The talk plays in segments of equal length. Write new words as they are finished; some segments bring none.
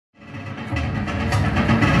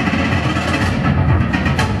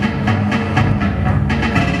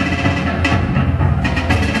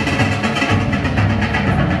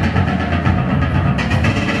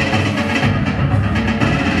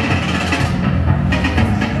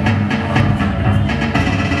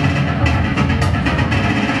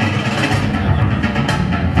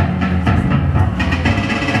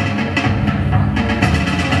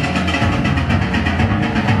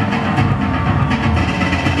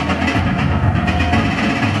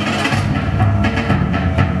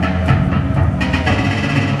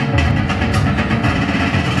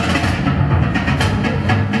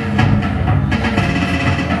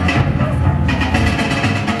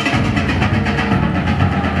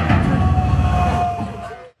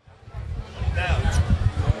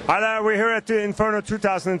Hi there, we're here at the Inferno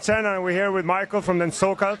 2010 and we're here with Michael from Den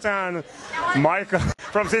Sokalt and Michael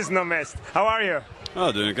from Season of Mist. How are you?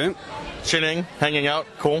 Oh, doing okay. Chilling, hanging out,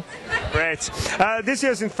 cool. Great. This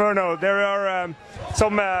year's Inferno, there are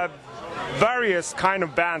some various kind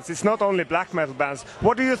of bands. It's not only black metal bands.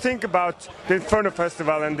 What do you think about the Inferno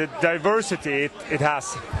Festival and the diversity it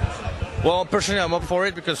has? Well, personally, I'm up for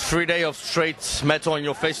it because 3 days of straight metal in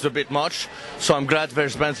your face is a bit much. So I'm glad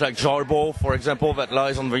there's bands like Jarbo, for example, that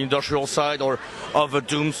lies on the industrial side, or other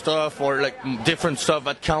doom stuff, or like different stuff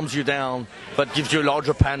that calms you down, that gives you a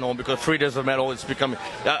larger panel. Because 3 days of metal, it's becoming,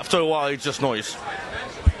 after a while, it's just noise.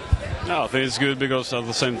 Yeah, I think it's good because at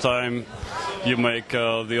the same time you make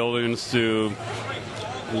the audience to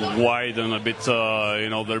widen a bit,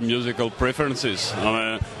 their musical preferences.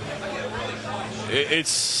 I mean,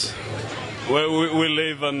 it's. We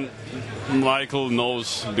live, and Michael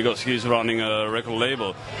knows because he's running a record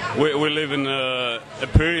label. We live in a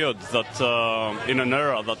period that, in an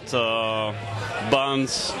era that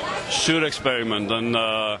bands should experiment, and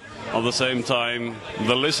at the same time,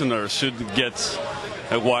 the listener should get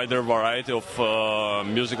a wider variety of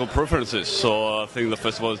musical preferences. So I think the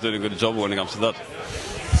festival is doing a good job when it comes to that.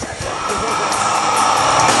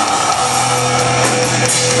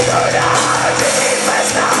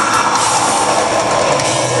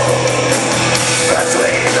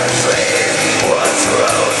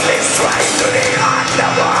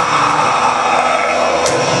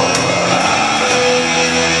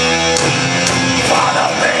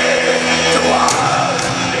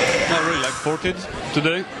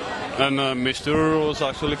 Today, and Mistur was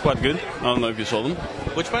actually quite good. I don't know if you saw them.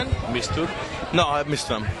 Which band? Mistur. No, I missed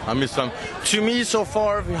them. To me, so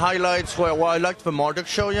far, the highlights were, well, I liked the Marduk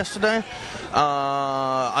show yesterday.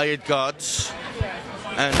 I Ate Gods,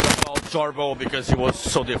 and Jarbo because he was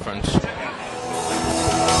so different.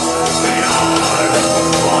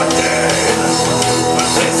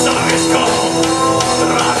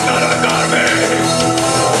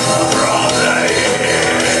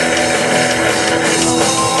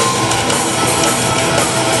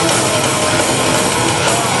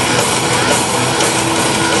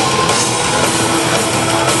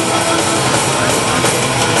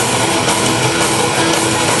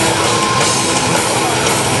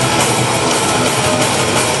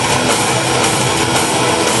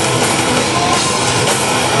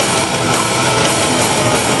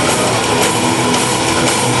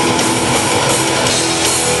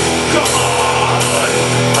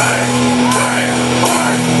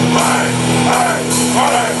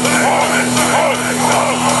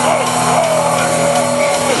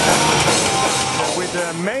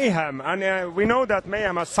 Mayhem, and we know that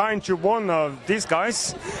Mayhem has signed you one of these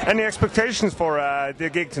guys. Any expectations for the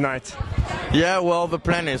gig tonight? Yeah, well, the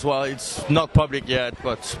plan is, well, it's not public yet,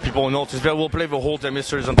 but people notice that we'll play the whole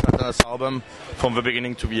Mysteries and Satanas album from the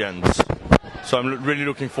beginning to the end. So I'm really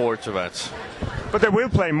looking forward to that. But they will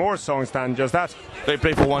play more songs than just that. They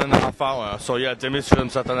play for 1.5 hours, so yeah, Mysteries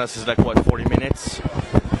and Satanas is like, what, 40 minutes?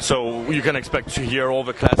 So you can expect to hear all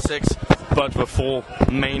the classics, but the full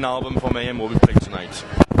main album from Mayhem will be played tonight.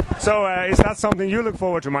 So is that something you look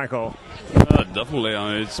forward to, Michael? Definitely.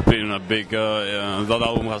 I mean, it's been a big. That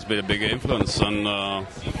album has been a big influence, and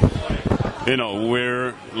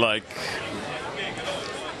we're like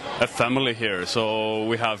a family here. So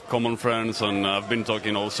we have common friends, and I've been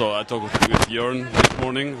talking also. I talked with Björn this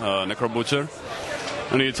morning, Necro Butcher,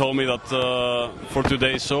 and he told me that for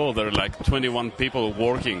today's show there are like 21 people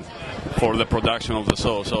working for the production of the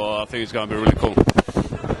show. So I think it's gonna be really cool.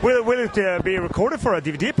 Will it be recorded for a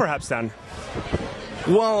DVD perhaps then?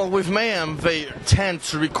 Well, with Mayhem, they tend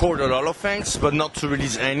to record a lot of things, but not to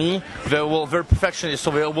release any. They're perfectionists, so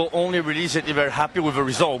they will only release it if they're happy with the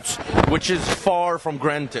results, which is far from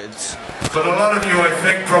granted. But a lot of you, I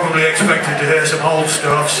think, probably expected to hear some old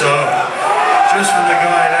stuff, so just from the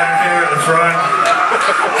guy down here at the front.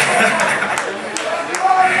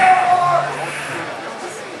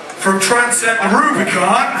 From Transcend the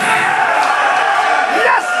Rubicon.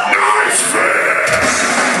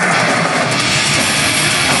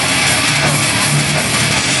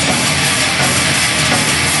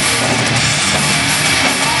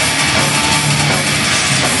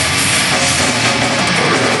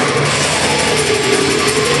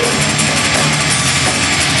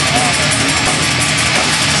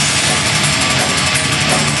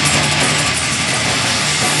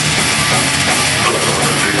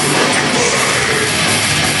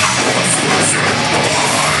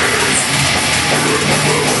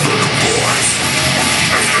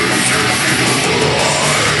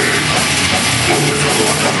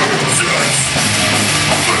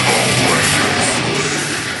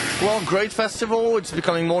 great festival. It's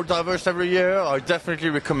becoming more diverse every year. I definitely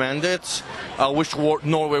recommend it. I wish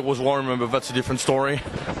Norway was warmer, but that's a different story.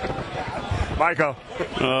 Michael?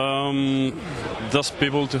 Just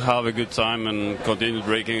people to have a good time and continue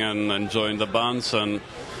drinking and enjoying the bands. And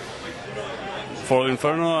for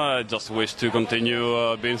Inferno, I just wish to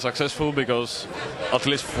continue being successful because, at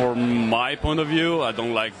least from my point of view, I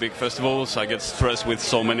don't like big festivals. I get stressed with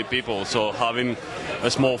so many people. So having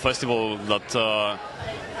a small festival that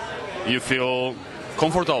you feel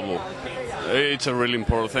comfortable, it's a really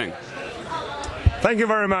important thing. Thank you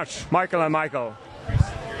very much, Michael and Michael.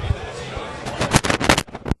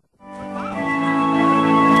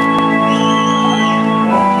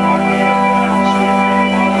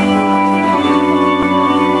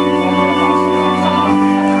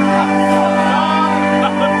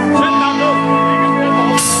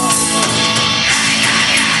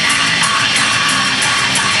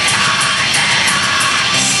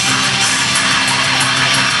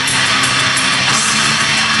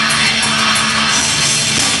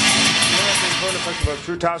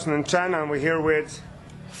 Festival 2010, and we're here with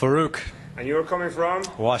Farouk. And you're coming from?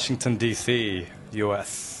 Washington, D.C.,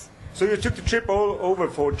 U.S. So you took the trip all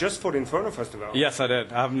over just for the Inferno Festival? Yes, I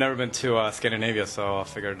did. I've never been to Scandinavia, so I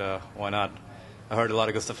figured why not. I heard a lot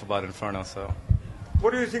of good stuff about Inferno, so.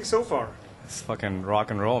 What do you think so far? It's fucking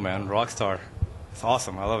rock and roll, man. Rockstar. It's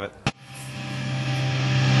awesome. I love it.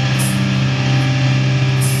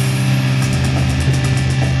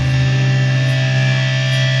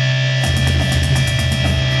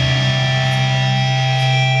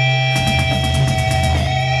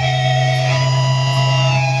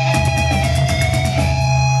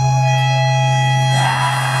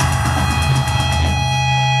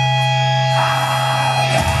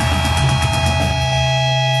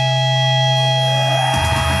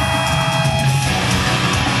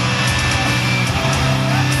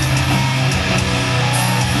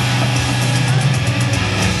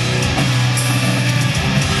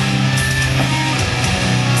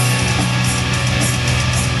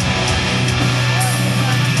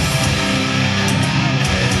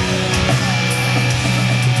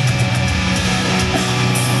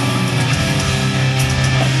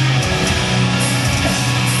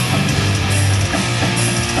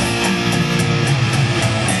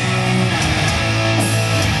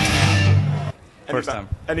 First time.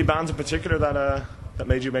 Any bands in particular that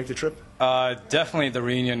made you make the trip? Definitely the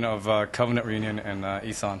reunion of Covenant reunion and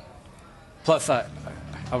Isan. Plus, I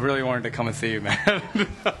really wanted to come and see you, man.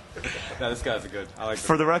 No, this guy's good. I like.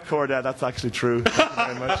 For the record, that's actually true. Thank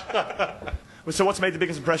you very much. So, what's made the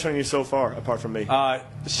biggest impression on you so far, apart from me?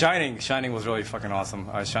 Shining was really fucking awesome.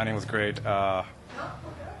 Shining was great. That's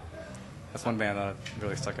one band that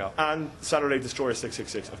really stuck out. And Saturday Destroyer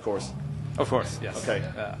 666, of course. Of course, yes. Okay.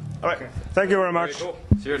 Yeah. All right. Thank you very much. Very cool.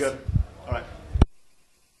 Cheers. Good. All right.